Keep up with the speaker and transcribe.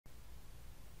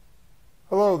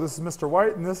Hello, this is Mr.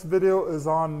 White, and this video is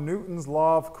on Newton's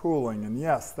law of cooling. And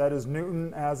yes, that is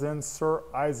Newton as in Sir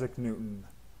Isaac Newton.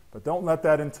 But don't let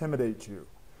that intimidate you.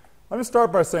 Let me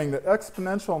start by saying that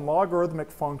exponential and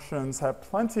logarithmic functions have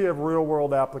plenty of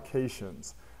real-world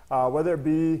applications, whether it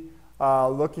be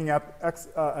looking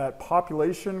at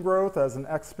population growth as an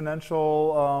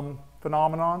exponential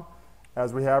phenomenon,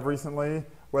 as we have recently,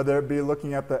 whether it be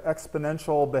looking at the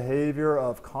exponential behavior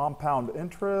of compound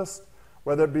interest,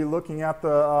 whether it be looking at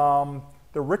the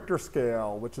Richter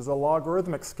scale, which is a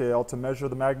logarithmic scale to measure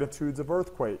the magnitudes of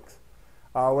earthquakes,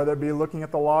 whether it be looking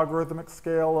at the logarithmic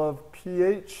scale of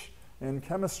pH in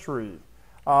chemistry.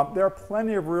 There are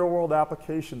plenty of real-world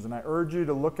applications, and I urge you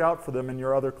to look out for them in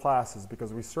your other classes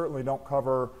because we certainly don't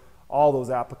cover all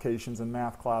those applications in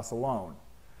math class alone.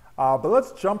 But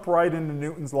let's jump right into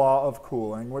Newton's law of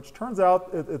cooling, which turns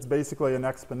out it's basically an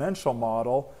exponential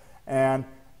model. And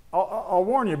I'll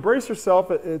warn you, brace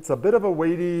yourself, it's a bit of a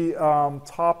weighty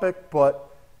topic,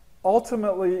 but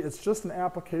ultimately it's just an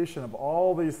application of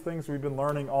all these things we've been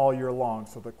learning all year long.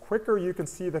 So the quicker you can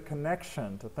see the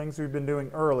connection to things we've been doing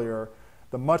earlier,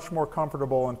 the much more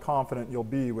comfortable and confident you'll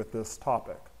be with this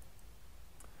topic.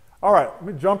 All right, let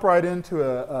me jump right into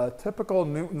a typical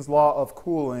Newton's law of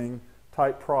cooling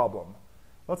type problem.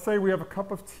 Let's say we have a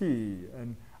cup of tea,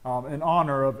 and in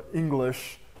honor of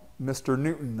English Mr.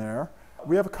 Newton there.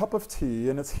 We have a cup of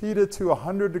tea and it's heated to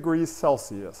 100 degrees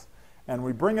Celsius, and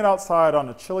we bring it outside on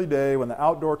a chilly day when the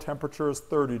outdoor temperature is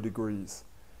 30 degrees.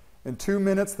 In 2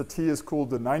 minutes the tea is cooled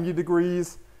to 90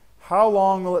 degrees. How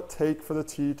long will it take for the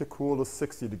tea to cool to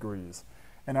 60 degrees?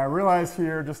 And I realize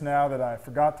here just now that I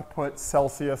forgot to put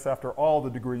Celsius after all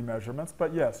the degree measurements,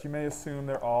 but yes, you may assume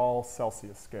they're all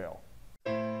Celsius scale.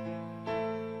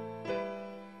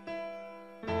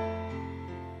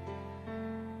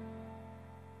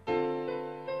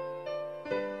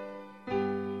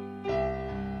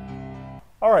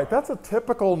 All right, that's a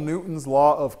typical Newton's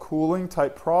law of cooling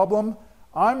type problem.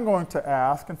 I'm going to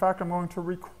ask, in fact, I'm going to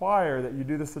require that you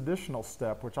do this additional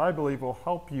step, which I believe will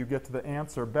help you get to the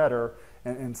answer better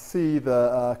and see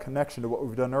the connection to what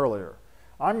we've done earlier.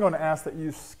 I'm going to ask that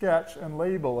you sketch and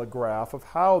label a graph of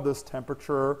how this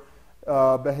temperature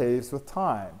behaves with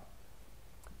time.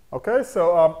 Okay,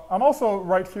 so I'm also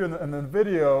right here in the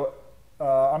video,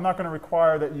 I'm not going to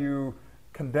require that you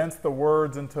condense the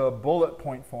words into a bullet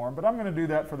point form, but I'm going to do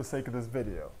that for the sake of this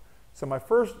video. So my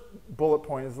first bullet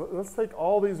point is, let's take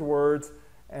all these words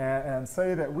and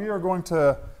say that we are going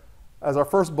to, as our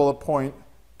first bullet point,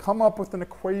 come up with an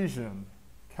equation,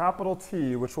 capital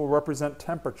T, which will represent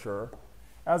temperature,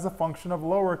 as a function of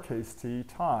lowercase t,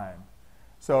 time.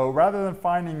 So rather than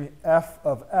finding f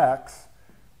of x,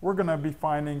 we're going to be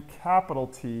finding capital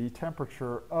T,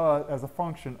 temperature, as a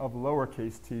function of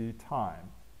lowercase t, time.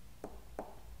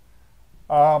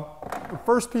 The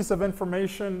first piece of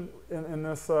information in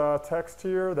this text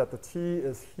here, that the tea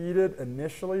is heated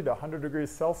initially to 100 degrees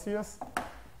Celsius,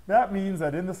 that means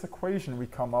that in this equation we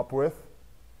come up with,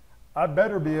 I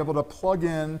better be able to plug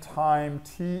in time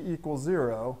t equals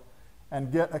 0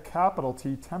 and get a capital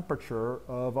T temperature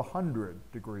of 100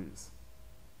 degrees.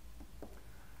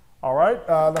 All right,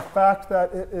 the fact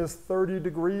that it is 30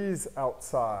 degrees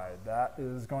outside, that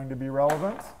is going to be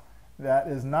relevant. That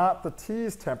is not the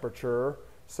T's temperature,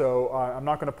 so I'm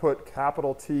not going to put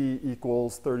capital T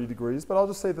equals 30 degrees, but I'll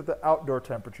just say that the outdoor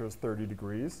temperature is 30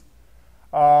 degrees.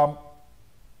 Now,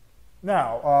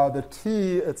 the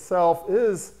T itself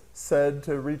is said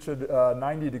to reach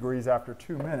 90 degrees after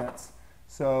 2 minutes,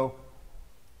 so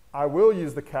I will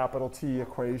use the capital T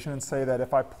equation and say that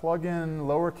if I plug in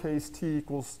lowercase t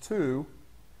equals 2,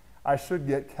 I should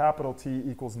get capital T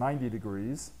equals 90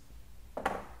 degrees.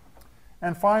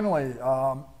 And finally,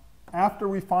 after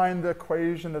we find the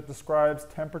equation that describes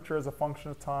temperature as a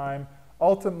function of time,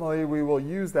 ultimately we will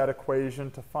use that equation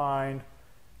to find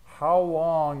how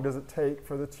long does it take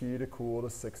for the tea to cool to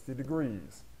 60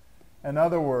 degrees. In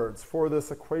other words, for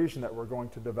this equation that we're going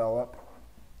to develop,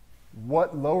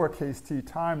 what lowercase t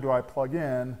time do I plug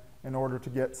in order to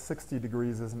get 60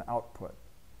 degrees as an output?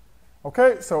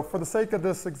 Okay, so for the sake of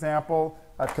this example,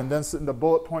 I've condensed it into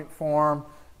bullet point form.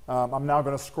 I'm now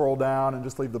going to scroll down and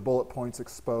just leave the bullet points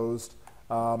exposed.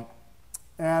 And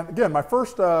again, my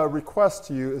first request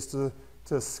to you is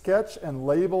to sketch and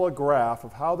label a graph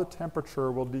of how the temperature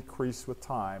will decrease with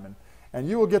time. And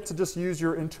you will get to just use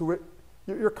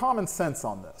your common sense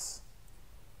on this.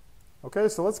 Okay,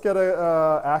 so let's get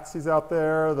axes out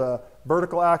there. The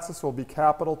vertical axis will be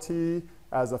capital T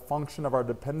as a function of our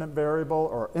dependent variable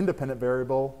or independent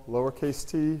variable, lowercase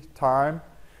t, time.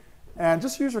 And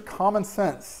just use your common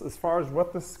sense as far as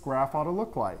what this graph ought to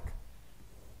look like.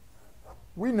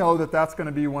 we know that that's going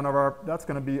to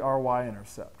be our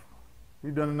y-intercept.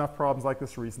 We've done enough problems like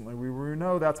this recently. We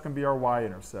know that's going to be our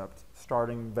y-intercept,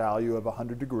 starting value of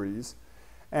 100 degrees.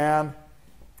 And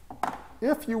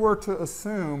if you were to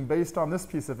assume, based on this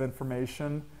piece of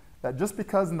information, that just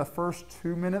because in the first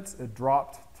 2 minutes it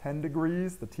dropped 10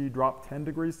 degrees, the t dropped 10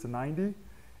 degrees to 90,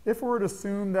 if we were to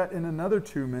assume that in another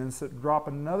 2 minutes it would drop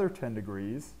another 10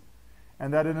 degrees,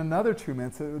 and that in another 2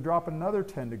 minutes it would drop another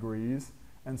 10 degrees,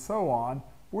 and so on,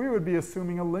 we would be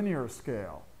assuming a linear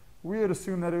scale. We would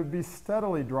assume that it would be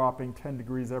steadily dropping 10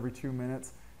 degrees every 2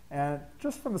 minutes. And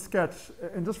just from the sketch,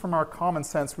 and just from our common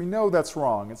sense, we know that's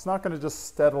wrong. It's not going to just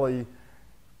steadily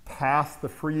pass the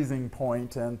freezing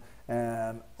point,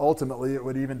 and ultimately it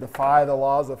would even defy the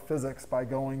laws of physics by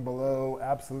going below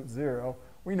absolute zero.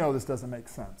 We know this doesn't make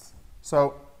sense.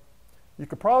 So you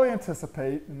could probably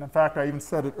anticipate, and in fact I even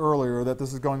said it earlier, that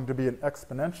this is going to be an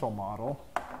exponential model.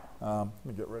 Let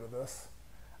me get rid of this.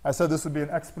 I said this would be an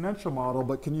exponential model,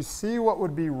 but can you see what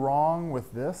would be wrong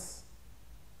with this?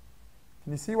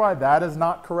 Can you see why that is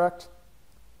not correct?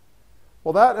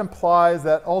 Well, that implies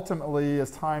that ultimately,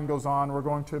 as time goes on, we're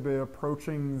going to be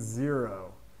approaching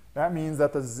zero. That means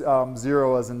that the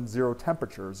zero is in zero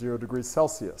temperature, 0 degrees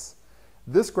Celsius.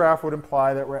 This graph would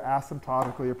imply that we're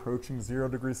asymptotically approaching 0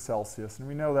 degrees Celsius, and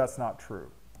we know that's not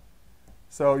true.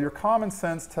 So your common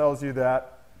sense tells you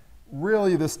that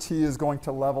really this t is going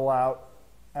to level out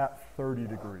at 30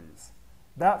 degrees.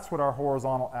 That's what our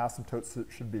horizontal asymptote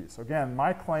should be. So again,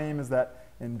 my claim is that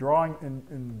in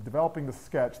developing the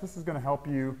sketch, this is going to help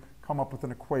you come up with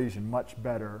an equation much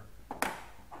better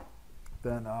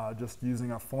than just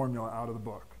using a formula out of the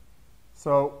book.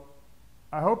 So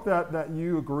I hope that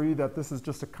you agree that this is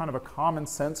just a kind of a common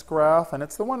sense graph, and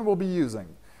it's the one we'll be using.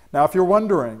 Now, if you're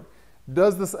wondering,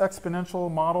 does this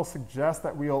exponential model suggest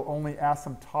that we'll only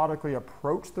asymptotically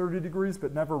approach 30 degrees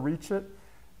but never reach it?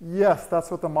 Yes,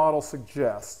 that's what the model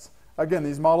suggests. Again,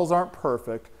 these models aren't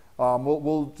perfect.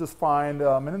 We'll just find,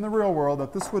 and in the real world,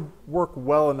 that this would work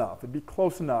well enough. It'd be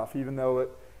close enough, even though it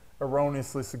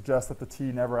erroneously suggests that the t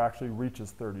never actually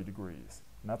reaches 30 degrees.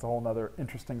 And that's a whole other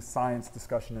interesting science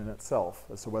discussion in itself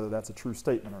as to whether that's a true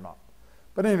statement or not.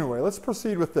 But anyway, let's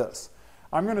proceed with this.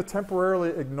 I'm going to temporarily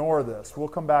ignore this. We'll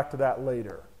come back to that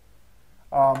later.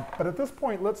 But at this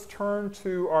point, let's turn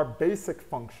to our basic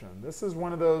function. This is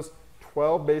one of those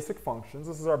 12 basic functions.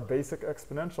 This is our basic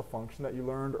exponential function that you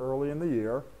learned early in the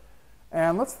year.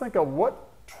 And let's think of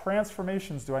what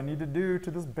transformations do I need to do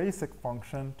to this basic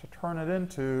function to turn it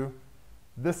into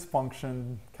this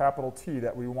function, capital T,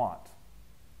 that we want.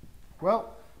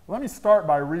 Well, let me start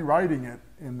by rewriting it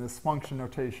in this function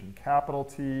notation. Capital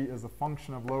T is a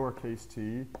function of lowercase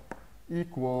t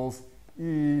equals e,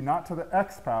 not to the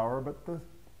x power, but the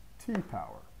t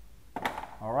power.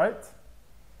 All right?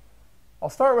 I'll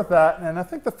start with that, and I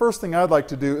think the first thing I'd like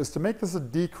to do is to make this a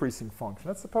decreasing function.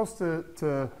 It's supposed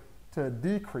to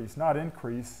decrease, not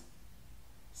increase.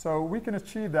 So we can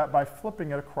achieve that by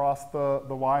flipping it across the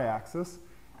y-axis.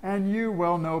 And you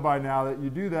well know by now that you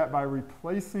do that by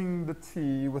replacing the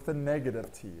t with a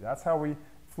negative t. That's how we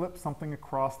flip something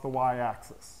across the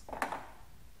y-axis.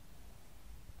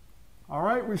 All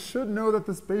right, we should know that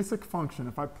this basic function,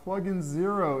 if I plug in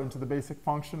 0 into the basic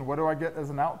function, what do I get as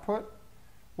an output?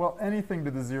 Well, anything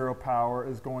to the 0 power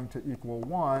is going to equal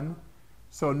 1.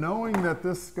 So knowing that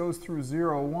this goes through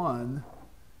 0, 1,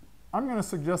 I'm going to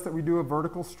suggest that we do a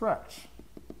vertical stretch.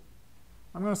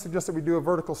 I'm going to suggest that we do a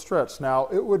vertical stretch. Now,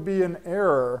 it would be an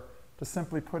error to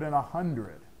simply put in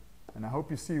 100, and I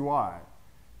hope you see why.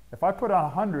 If I put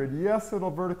 100, yes, it'll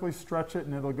vertically stretch it,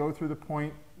 and it'll go through the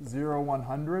point 0,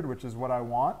 100, which is what I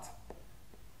want.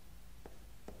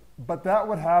 But that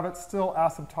would have it still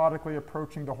asymptotically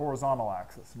approaching the horizontal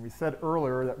axis. And we said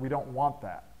earlier that we don't want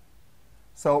that.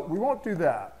 So we won't do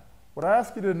that. What I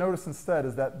ask you to notice instead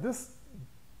is that this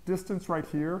distance right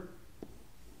here,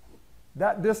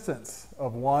 that distance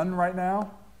of 1 right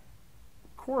now,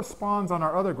 corresponds on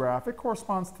our other graph, it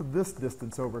corresponds to this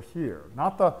distance over here.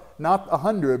 Not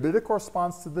 100, but it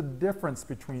corresponds to the difference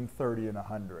between 30 and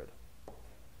 100.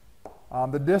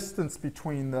 The distance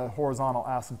between the horizontal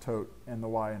asymptote and the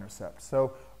y-intercept.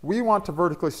 So we want to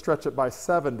vertically stretch it by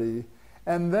 70,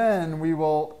 and then we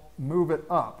will move it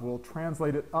up. We'll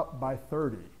translate it up by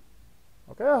 30.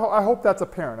 Okay, I hope that's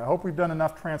apparent. I hope we've done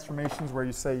enough transformations where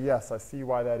you say, yes, I see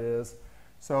why that is.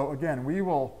 So again, we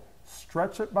will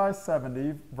stretch it by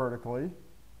 70 vertically.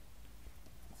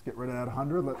 Let's get rid of that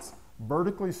 100. Let's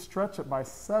vertically stretch it by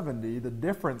 70, the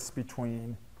difference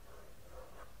between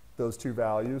those two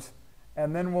values.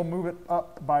 And then we'll move it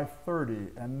up by 30.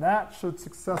 And that should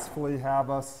successfully have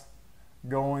us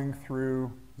going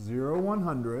through 0,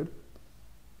 100,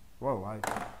 Whoa,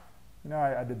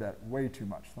 I did that way too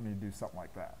much. Let me do something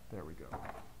like that. There we go.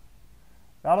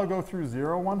 That'll go through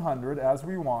 0, 100 as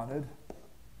we wanted,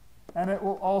 and it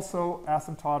will also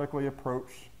asymptotically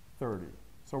approach 30.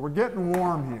 So we're getting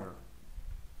warm here.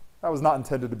 That was not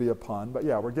intended to be a pun, but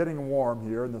yeah, we're getting warm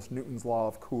here in this Newton's law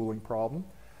of cooling problem.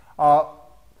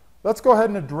 Let's go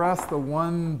ahead and address the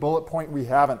one bullet point we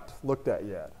haven't looked at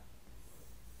yet.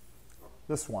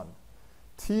 This one.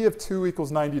 T of 2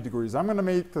 equals 90 degrees. I'm going to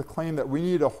make the claim that we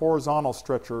need a horizontal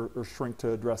stretch or shrink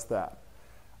to address that.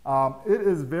 It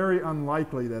is very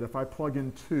unlikely that if I plug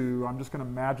in 2, I'm just going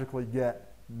to magically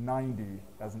get 90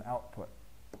 as an output.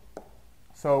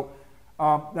 So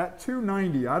that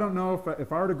 290, I don't know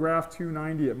if I were to graph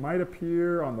 290, it might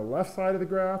appear on the left side of the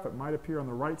graph, it might appear on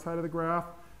the right side of the graph,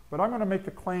 but I'm going to make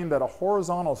the claim that a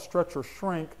horizontal stretch or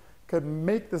shrink could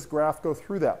make this graph go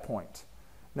through that point.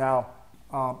 Now,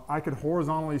 I could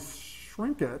horizontally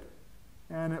shrink it,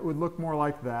 and it would look more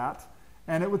like that.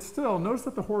 And it would still, notice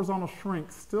that the horizontal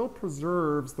shrink still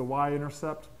preserves the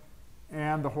y-intercept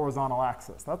and the horizontal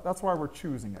axis. That's why we're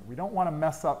choosing it. We don't want to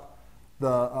mess up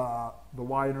the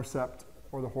y-intercept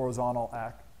or the horizontal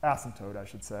asymptote, I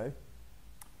should say.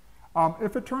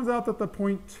 If it turns out that the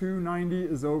point 290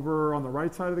 is over on the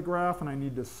right side of the graph and I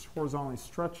need to horizontally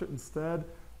stretch it instead,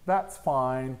 that's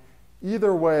fine.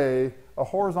 Either way, a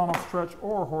horizontal stretch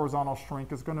or a horizontal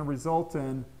shrink is going to result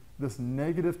in this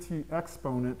negative t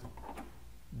exponent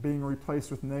being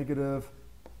replaced with negative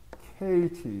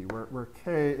kt, where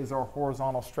k is our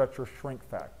horizontal stretch or shrink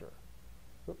factor.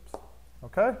 Oops.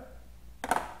 Okay?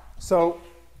 So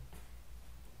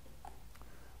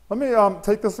let me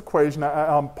take this equation.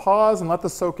 Pause and let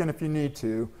this soak in if you need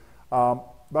to.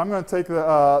 But I'm going to take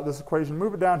this equation,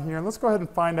 move it down here, and let's go ahead and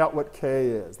find out what k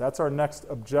is. That's our next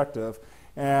objective.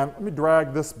 And let me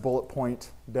drag this bullet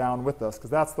point down with us, because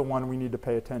that's the one we need to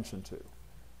pay attention to.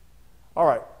 All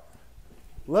right.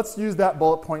 Let's use that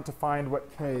bullet point to find what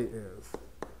k is.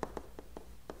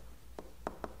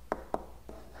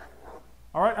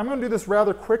 All right, I'm going to do this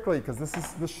rather quickly, because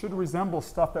this should resemble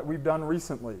stuff that we've done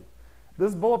recently.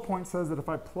 This bullet point says that if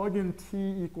I plug in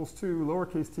t equals 2,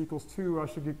 lowercase t equals 2, I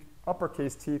should get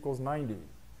uppercase t equals 90.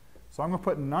 So I'm going to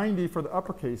put 90 for the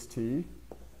uppercase t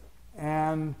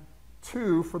and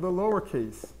 2 for the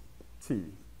lowercase t.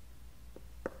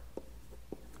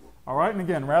 All right, and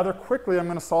again, rather quickly, I'm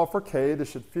going to solve for k. This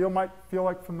should feel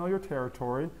like familiar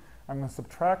territory. I'm going to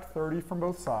subtract 30 from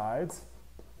both sides.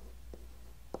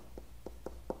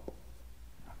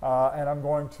 And I'm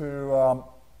going to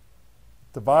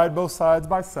divide both sides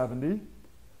by 70.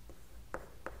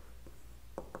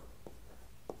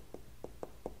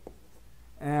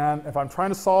 And if I'm trying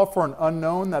to solve for an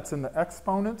unknown that's in the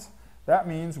exponent, that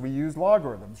means we use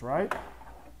logarithms, right?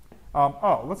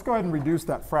 Let's go ahead and reduce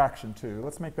that fraction too.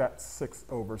 Let's make that 6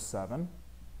 over 7.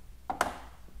 And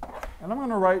I'm going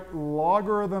to write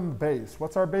logarithm base.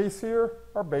 What's our base here?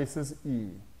 Our base is e.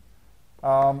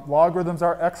 Logarithms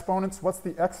are exponents. What's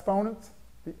the exponent?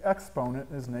 The exponent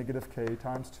is negative k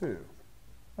times 2.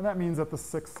 And that means that the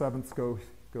 6/7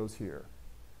 goes here.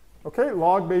 Okay,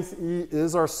 log base e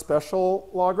is our special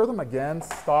logarithm. Again,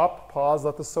 stop, pause,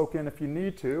 let this soak in if you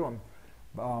need to.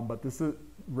 But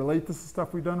relate this to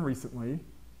stuff we've done recently.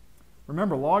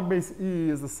 Remember, log base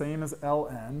e is the same as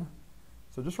ln.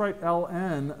 So just write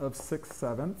ln of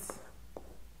 6/7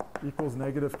 equals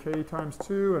negative k times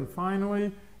 2. And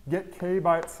finally, get k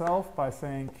by itself by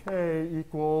saying k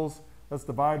equals, let's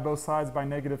divide both sides by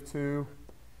negative 2.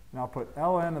 And I'll put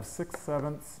ln of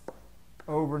 6/7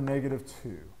 over negative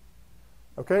 2.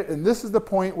 Okay, and this is the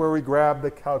point where we grab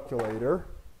the calculator.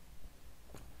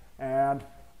 And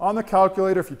on the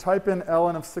calculator, if you type in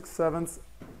ln of 6/7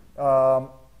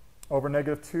 over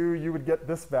negative 2, you would get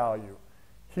this value.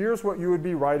 Here's what you would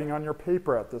be writing on your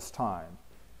paper at this time.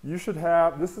 You should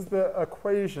have, this is the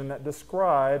equation that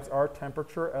describes our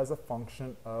temperature as a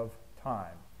function of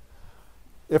time.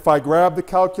 If I grab the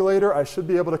calculator, I should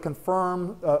be able to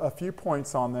confirm a few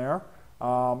points on there.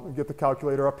 Get the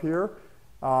calculator up here.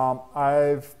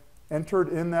 I've entered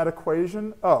in that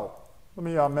equation. Oh, let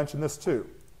me mention this too.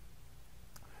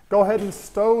 Go ahead and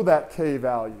stow that k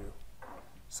value.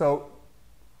 So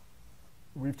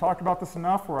we've talked about this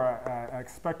enough where I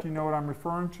expect you know what I'm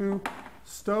referring to.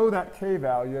 Stow that k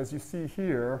value as you see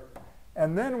here,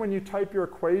 and then when you type your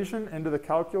equation into the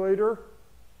calculator,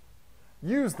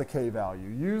 use the k value.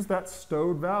 Use that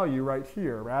stowed value right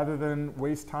here rather than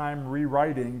waste time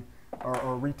rewriting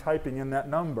or retyping in that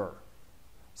number.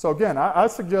 So again, I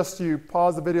suggest you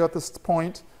pause the video at this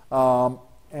point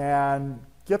and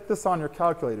get this on your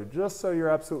calculator just so you're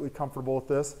absolutely comfortable with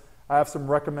this. I have some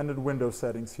recommended window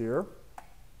settings here.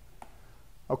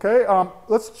 Okay,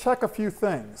 let's check a few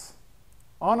things.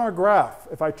 On our graph,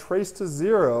 if I trace to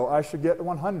 0, I should get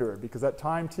 100 because at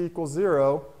time t equals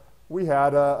 0, we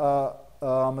had a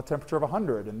temperature of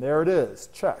 100, and there it is,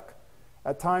 check.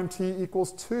 At time t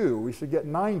equals 2, we should get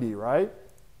 90, right?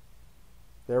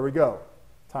 There we go.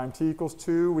 Time t equals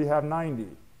 2, we have 90.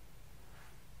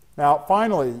 Now,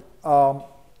 finally,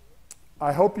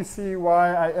 I hope you see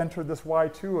why I entered this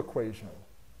y2 equation.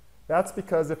 That's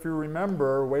because if you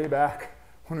remember way back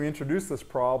when we introduced this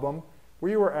problem,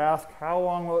 we were asked how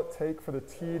long will it take for the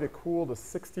t to cool to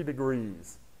 60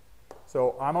 degrees.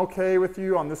 So I'm okay with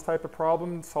you on this type of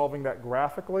problem solving that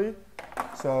graphically.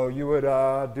 So you would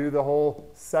do the whole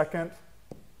second,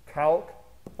 calc,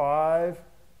 5,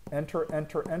 enter,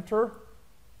 enter, enter.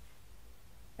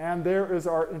 And there is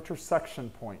our intersection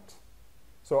point.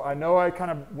 So I know I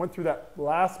kind of went through that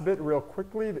last bit real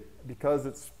quickly because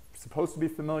it's supposed to be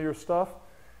familiar stuff.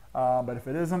 But if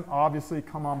it isn't, obviously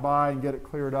come on by and get it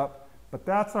cleared up. But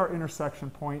that's our intersection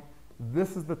point.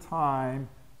 This is the time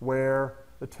where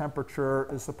the temperature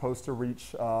is supposed to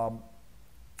reach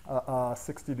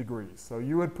 60 degrees. So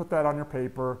you would put that on your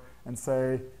paper and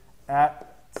say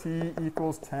at t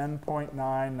equals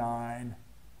 10.99,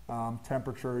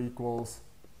 temperature equals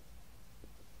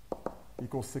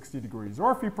 60 degrees.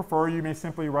 Or if you prefer, you may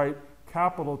simply write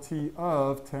capital T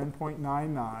of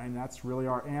 10.99, that's really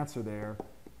our answer there,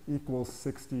 equals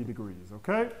 60 degrees,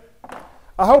 okay?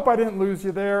 I hope I didn't lose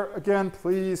you there. Again,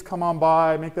 please come on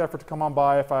by, make the effort to come on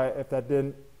by if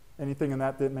anything in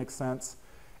that didn't make sense.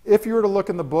 If you were to look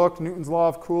in the book, Newton's law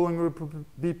of cooling would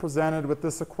be presented with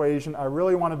this equation. I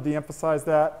really want to de-emphasize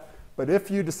that, but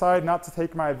if you decide not to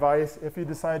take my advice, if you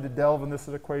decide to delve in this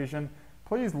equation,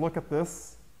 please look at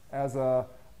this as a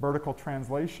vertical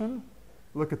translation.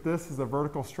 Look at this as a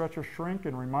vertical stretch or shrink,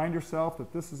 and remind yourself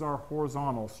that this is our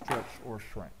horizontal stretch or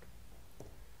shrink.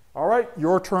 All right,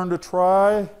 your turn to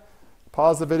try.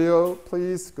 Pause the video,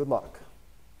 please. Good luck.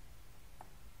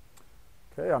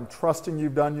 Okay, I'm trusting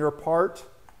you've done your part.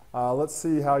 Let's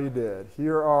see how you did.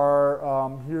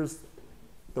 Here's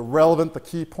the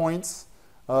key points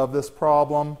of this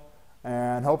problem,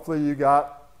 and hopefully you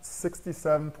got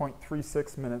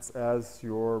 67.36 minutes as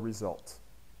your result.